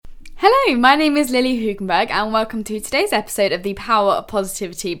Hello, my name is Lily Hugenberg and welcome to today's episode of the Power of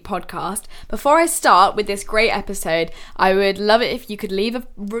Positivity podcast. Before I start with this great episode, I would love it if you could leave a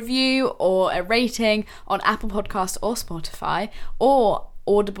review or a rating on Apple Podcasts or Spotify or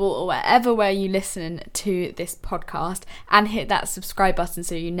Audible or where you listen to this podcast, and hit that subscribe button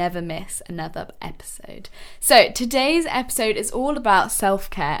so you never miss another episode. So today's episode is all about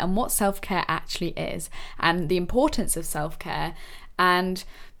self-care and what self-care actually is and the importance of self-care, and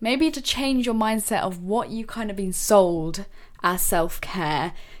maybe to change your mindset of what you kind of been sold as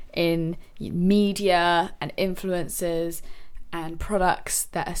self-care in media and influencers and products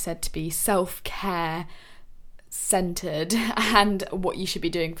that are said to be self-care centered, and what you should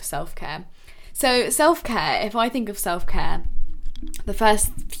be doing for self-care. So self-care, if I think of self-care, the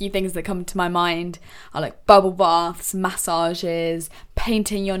first few things that come to my mind are like bubble baths, massages,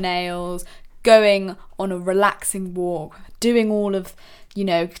 painting your nails, going on a relaxing walk, doing all of,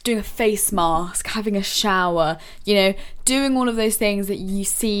 doing a face mask, having a shower, doing all of those things that you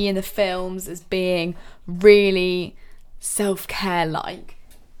see in the films as being really self-care like.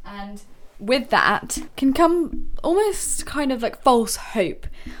 And with that can come almost kind of like false hope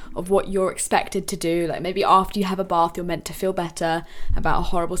of what you're expected to do. Like maybe after you have a bath, you're meant to feel better about a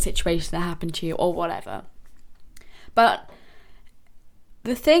horrible situation that happened to you or whatever. But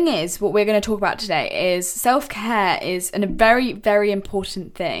the thing is, what we're going to talk about today is self-care is a very, very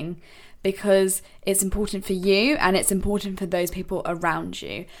important thing, because it's important for you and it's important for those people around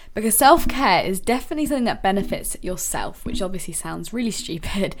you. Because self-care is definitely something that benefits yourself, which obviously sounds really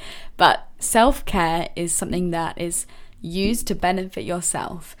stupid, but self-care is something that is used to benefit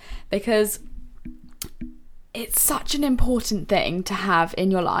yourself, because it's such an important thing to have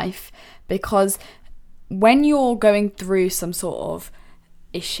in your life. Because when you're going through some sort of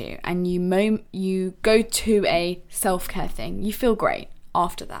issue and you go to a self-care thing, you feel great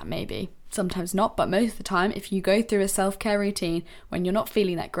after that. Maybe sometimes not, but most of the time, if you go through a self-care routine when you're not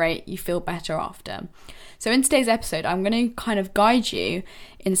feeling that great, you feel better after. So in today's episode, I'm going to kind of guide you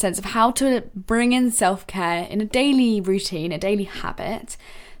in the sense of how to bring in self-care in a daily routine, a daily habit,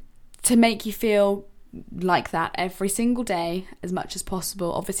 to make you feel like that every single day as much as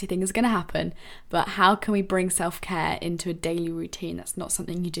possible. Obviously things are going to happen, but how can we bring self-care into a daily routine that's not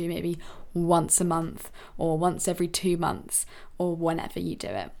something you do maybe once a month or once every 2 months or whenever you do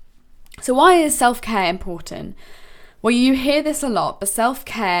it? So why is self-care important? Well, you hear this a lot, but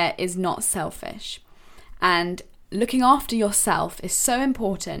self-care is not selfish, and looking after yourself is so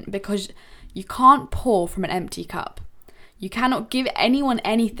important because you can't pour from an empty cup. You cannot give anyone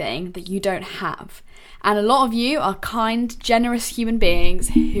anything that you don't have. And a lot of you are kind, generous human beings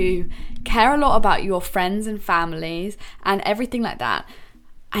who care a lot about your friends and families and everything like that.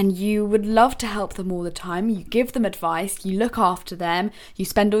 And you would love to help them all the time. You give them advice, you look after them, you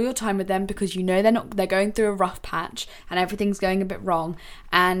spend all your time with them because you know they're going through a rough patch and everything's going a bit wrong.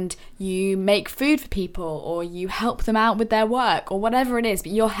 And you make food for people, or you help them out with their work or whatever it is,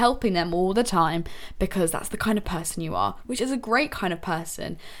 but you're helping them all the time because that's the kind of person you are, which is a great kind of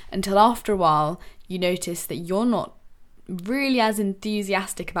person, until after a while you notice that you're not really as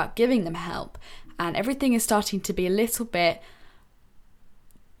enthusiastic about giving them help, and everything is starting to be a little bit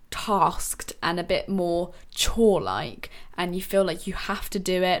tasked and a bit more chore-like, and you feel like you have to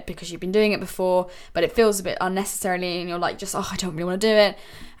do it because you've been doing it before, but it feels a bit unnecessarily, and you're like, I don't really want to do it,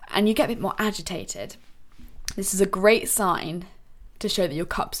 and you get a bit more agitated. This is a great sign to show that your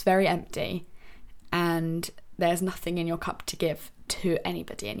cup's very empty and there's nothing in your cup to give to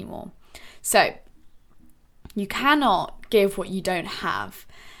anybody anymore. So you cannot give what you don't have.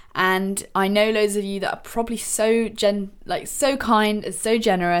 And I know loads of you that are probably so kind and so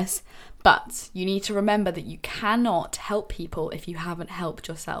generous, but you need to remember that you cannot help people if you haven't helped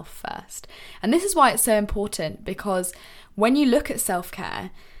yourself first. And this is why it's so important, because when you look at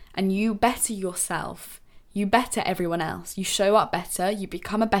self-care and you better yourself, you better everyone else. You show up better, you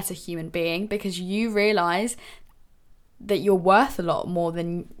become a better human being, because you realise that you're worth a lot more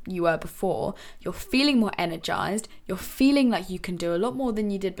than you were before. You're feeling more energized, you're feeling like you can do a lot more than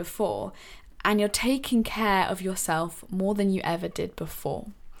you did before, and you're taking care of yourself more than you ever did before.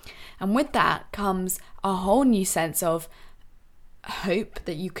 And with that comes a whole new sense of hope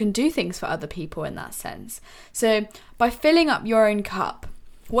that you can do things for other people in that sense. So by filling up your own cup,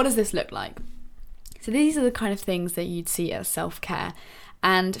 what does this look like? So these are the kind of things that you'd see as self-care.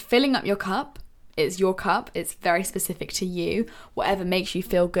 And filling up your cup, it's your cup, it's very specific to you. Whatever makes you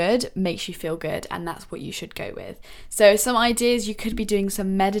feel good, and that's what you should go with. So some ideas, you could be doing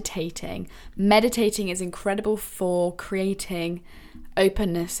some meditating. Meditating is incredible for creating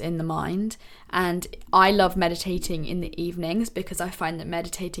openness in the mind. And I love meditating in the evenings because I find that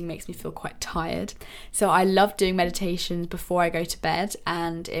meditating makes me feel quite tired. So I love doing meditations before I go to bed,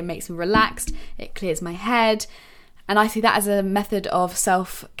 and it makes me relaxed, it clears my head. And I see that as a method of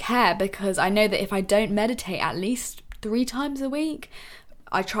self-care, because I know that if I don't meditate at least 3 times a week,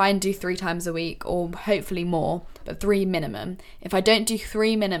 I try and do 3 times a week, or hopefully more, but 3 minimum. If I don't do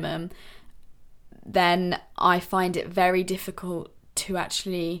 3 minimum, then I find it very difficult to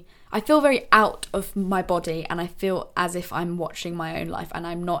actually, I feel very out of my body, and I feel as if I'm watching my own life and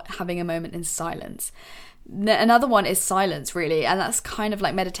I'm not having a moment in silence. Another one is silence, really, and that's kind of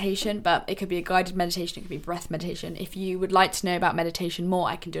like meditation, but it could be a guided meditation, it could be breath meditation. If you would like to know about meditation more,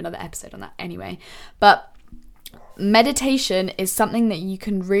 I can do another episode on that anyway. But meditation is something that you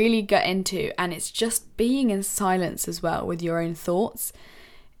can really get into, and it's just being in silence as well with your own thoughts.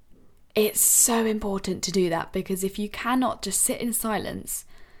 It's so important to do that, because if you cannot just sit in silence,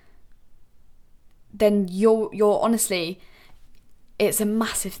 then you're honestly, it's a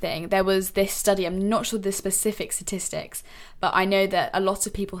massive thing. There was this study, I'm not sure the specific statistics, but I know that a lot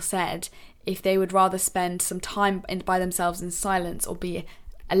of people said if they would rather spend some time by themselves in silence or be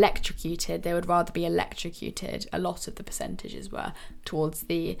electrocuted, they would rather be electrocuted. A lot of the percentages were towards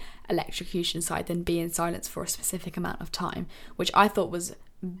the electrocution side than be in silence for a specific amount of time, which I thought was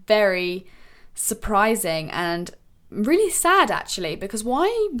very surprising and really sad, actually, because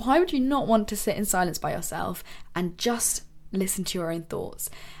why would you not want to sit in silence by yourself and just listen to your own thoughts,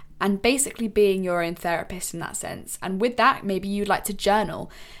 and basically being your own therapist in that sense? And with that, maybe you'd like to journal,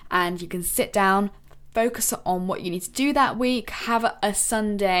 and you can sit down, focus on what you need to do that week, have a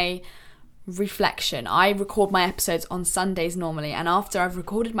Sunday reflection. I record my episodes on Sundays normally, and after I've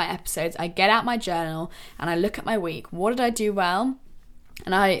recorded my episodes, I get out my journal and I look at my week. What did I do well?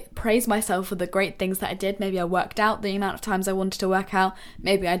 And I praise myself for the great things that I did. Maybe I worked out the amount of times I wanted to work out.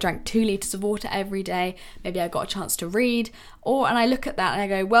 Maybe I drank 2 litres of water every day. Maybe I got a chance to read. And I look at that and I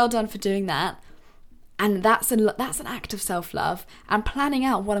go, well done for doing that. And that's an act of self-love. And planning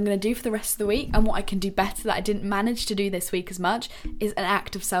out what I'm going to do for the rest of the week and what I can do better that I didn't manage to do this week as much is an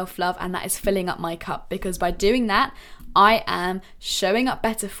act of self-love, and that is filling up my cup. Because by doing that, I am showing up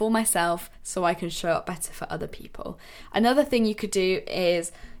better for myself so I can show up better for other people. Another thing you could do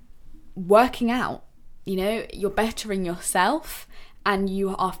is working out. You know, you're bettering yourself and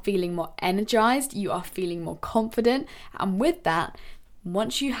you are feeling more energized, you are feeling more confident. And with that,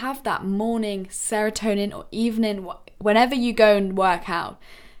 once you have that morning serotonin or evening, whenever you go and work out,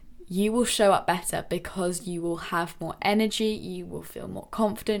 you will show up better because you will have more energy, you will feel more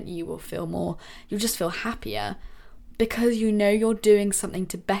confident, you'll just feel happier. Because you know you're doing something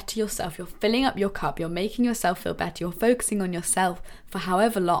to better yourself, you're filling up your cup, you're making yourself feel better, you're focusing on yourself for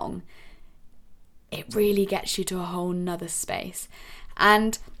however long, it really gets you to a whole nother space.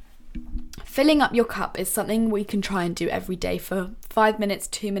 And filling up your cup is something we can try and do every day for 5 minutes,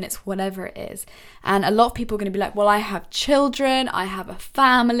 2 minutes, whatever it is. And a lot of people are going to be like, well, I have children, I have a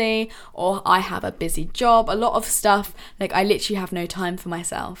family, or I have a busy job, a lot of stuff, like I literally have no time for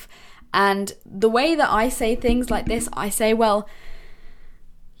myself. And the way that I say things like this, I say, well,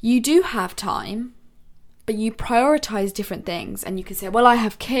 you do have time, but you prioritize different things. And you can say, well, I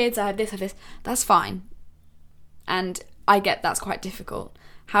have kids, I have this. That's fine. And I get that's quite difficult.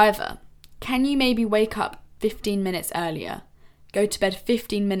 However, can you maybe wake up 15 minutes earlier, go to bed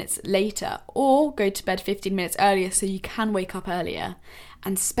 15 minutes later, or go to bed 15 minutes earlier so you can wake up earlier,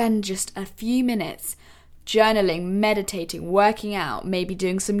 and spend just a few minutes journaling, meditating, working out, maybe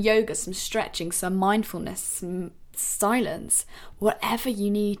doing some yoga, some stretching, some mindfulness, some silence, whatever you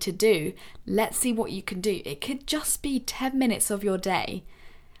need to do. Let's see what you can do. It could just be 10 minutes of your day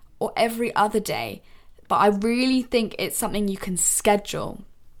or every other day, but I really think it's something you can schedule,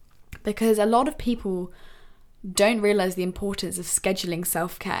 because a lot of people don't realise the importance of scheduling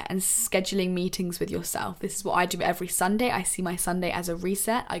self-care and scheduling meetings with yourself. This is what I do every Sunday. I see my Sunday as a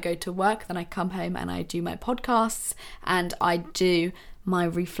reset. I go to work, then I come home and I do my podcasts and I do my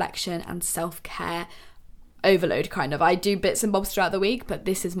reflection and self-care overload kind of. I do bits and bobs throughout the week, but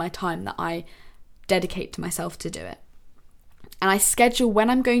this is my time that I dedicate to myself to do it. And I schedule when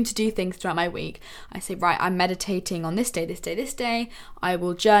I'm going to do things throughout my week. I say, right, I'm meditating on this day, this day, this day. I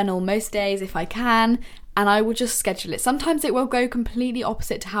will journal most days if I can, and I will just schedule it. Sometimes it will go completely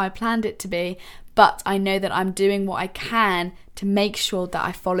opposite to how I planned it to be, but I know that I'm doing what I can to make sure that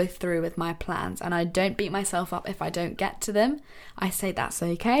I follow through with my plans, and I don't beat myself up if I don't get to them. I say that's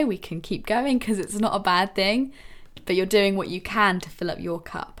okay, we can keep going because it's not a bad thing, but you're doing what you can to fill up your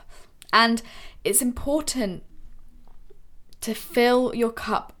cup. And it's important to fill your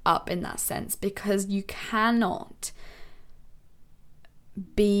cup up in that sense, because you cannot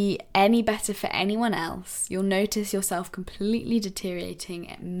be any better for anyone else, you'll notice yourself completely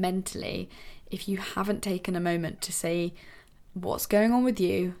deteriorating mentally if you haven't taken a moment to say what's going on with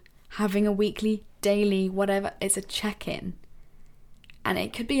you, having a weekly, daily, whatever, it's a check-in. And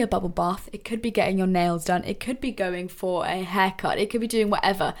it could be a bubble bath, it could be getting your nails done, it could be going for a haircut, it could be doing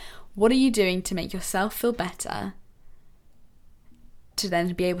whatever. What are you doing to make yourself feel better to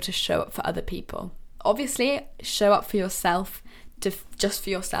then be able to show up for other people? Obviously, show up for yourself, just for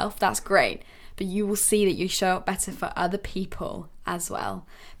yourself, that's great. But you will see that you show up better for other people as well.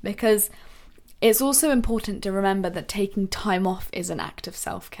 Because it's also important to remember that taking time off is an act of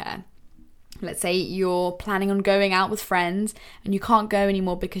self-care. Let's say you're planning on going out with friends and you can't go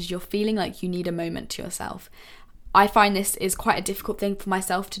anymore because you're feeling like you need a moment to yourself. I find this is quite a difficult thing for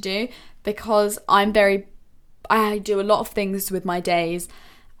myself to do because I do a lot of things with my days,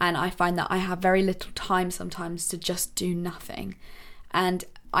 and I find that I have very little time sometimes to just do nothing. And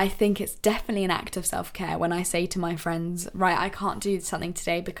I think it's definitely an act of self-care when I say to my friends, right, I can't do something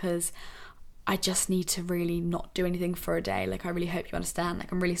today because I just need to really not do anything for a day. Like, I really hope you understand.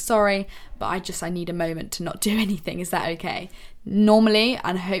 Like, I'm really sorry, but I need a moment to not do anything. Is that okay? Normally,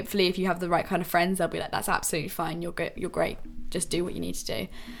 and hopefully if you have the right kind of friends, they'll be like, that's absolutely fine. You're good. You're great. Just do what you need to do.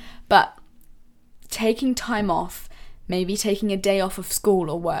 But taking time off, maybe taking a day off of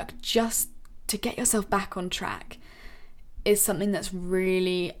school or work just to get yourself back on track, is something that's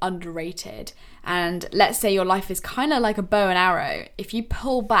really underrated. And let's say your life is kind of like a bow and arrow. If you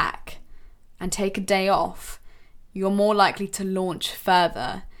pull back and take a day off, you're more likely to launch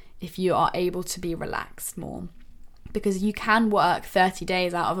further if you are able to be relaxed more. Because you can work 30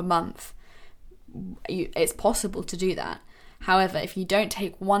 days out of a month. It's possible to do that. However, if you don't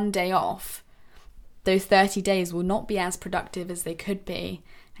take one day off, those 30 days will not be as productive as they could be.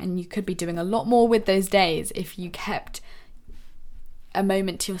 And you could be doing a lot more with those days if you kept a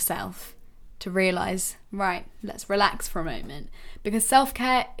moment to yourself to realise, right, let's relax for a moment. Because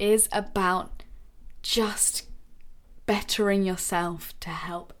self-care is about just bettering yourself to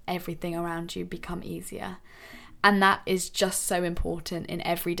help everything around you become easier. And that is just so important in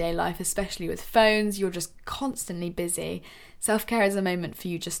everyday life, especially with phones. You're just constantly busy. Self-care is a moment for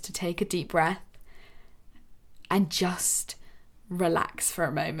you just to take a deep breath and just relax for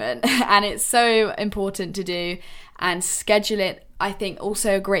a moment. And it's so important to do, and schedule it. I think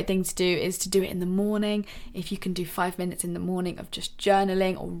also a great thing to do is to do it in the morning. If you can do 5 minutes in the morning of just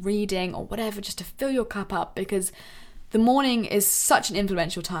journaling or reading or whatever, just to fill your cup up, because the morning is such an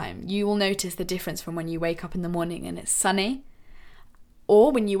influential time. You will notice the difference from when you wake up in the morning and it's sunny,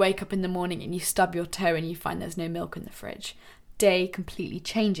 or when you wake up in the morning and you stub your toe and you find there's no milk in the fridge. Day completely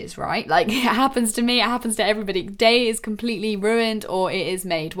changes, right? Like, it happens to me, it happens to everybody. Day is completely ruined, or it is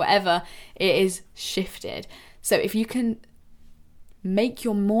made, whatever, it is shifted. So if you can make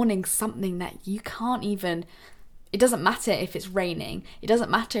your morning something that you can't even, it doesn't matter if it's raining, it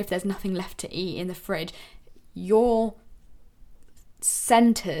doesn't matter if there's nothing left to eat in the fridge, you're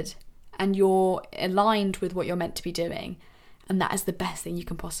centered and you're aligned with what you're meant to be doing. And that is the best thing you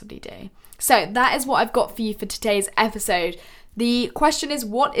can possibly do. So that is what I've got for you for today's episode. The question is,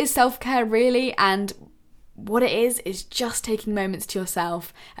 what is self-care really? And what it is just taking moments to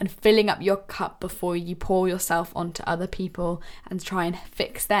yourself and filling up your cup before you pour yourself onto other people and try and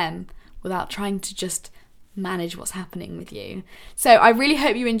fix them without trying to just manage what's happening with you. So I really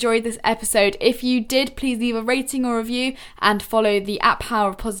hope you enjoyed this episode. If you did, please leave a rating or review and follow the @Power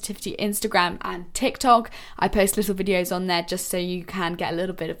of Positivity Instagram and TikTok. I post little videos on there just so you can get a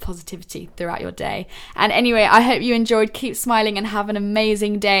little bit of positivity throughout your day. And anyway, I hope you enjoyed. Keep smiling and have an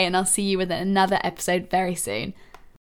amazing day, and I'll see you with another episode very soon.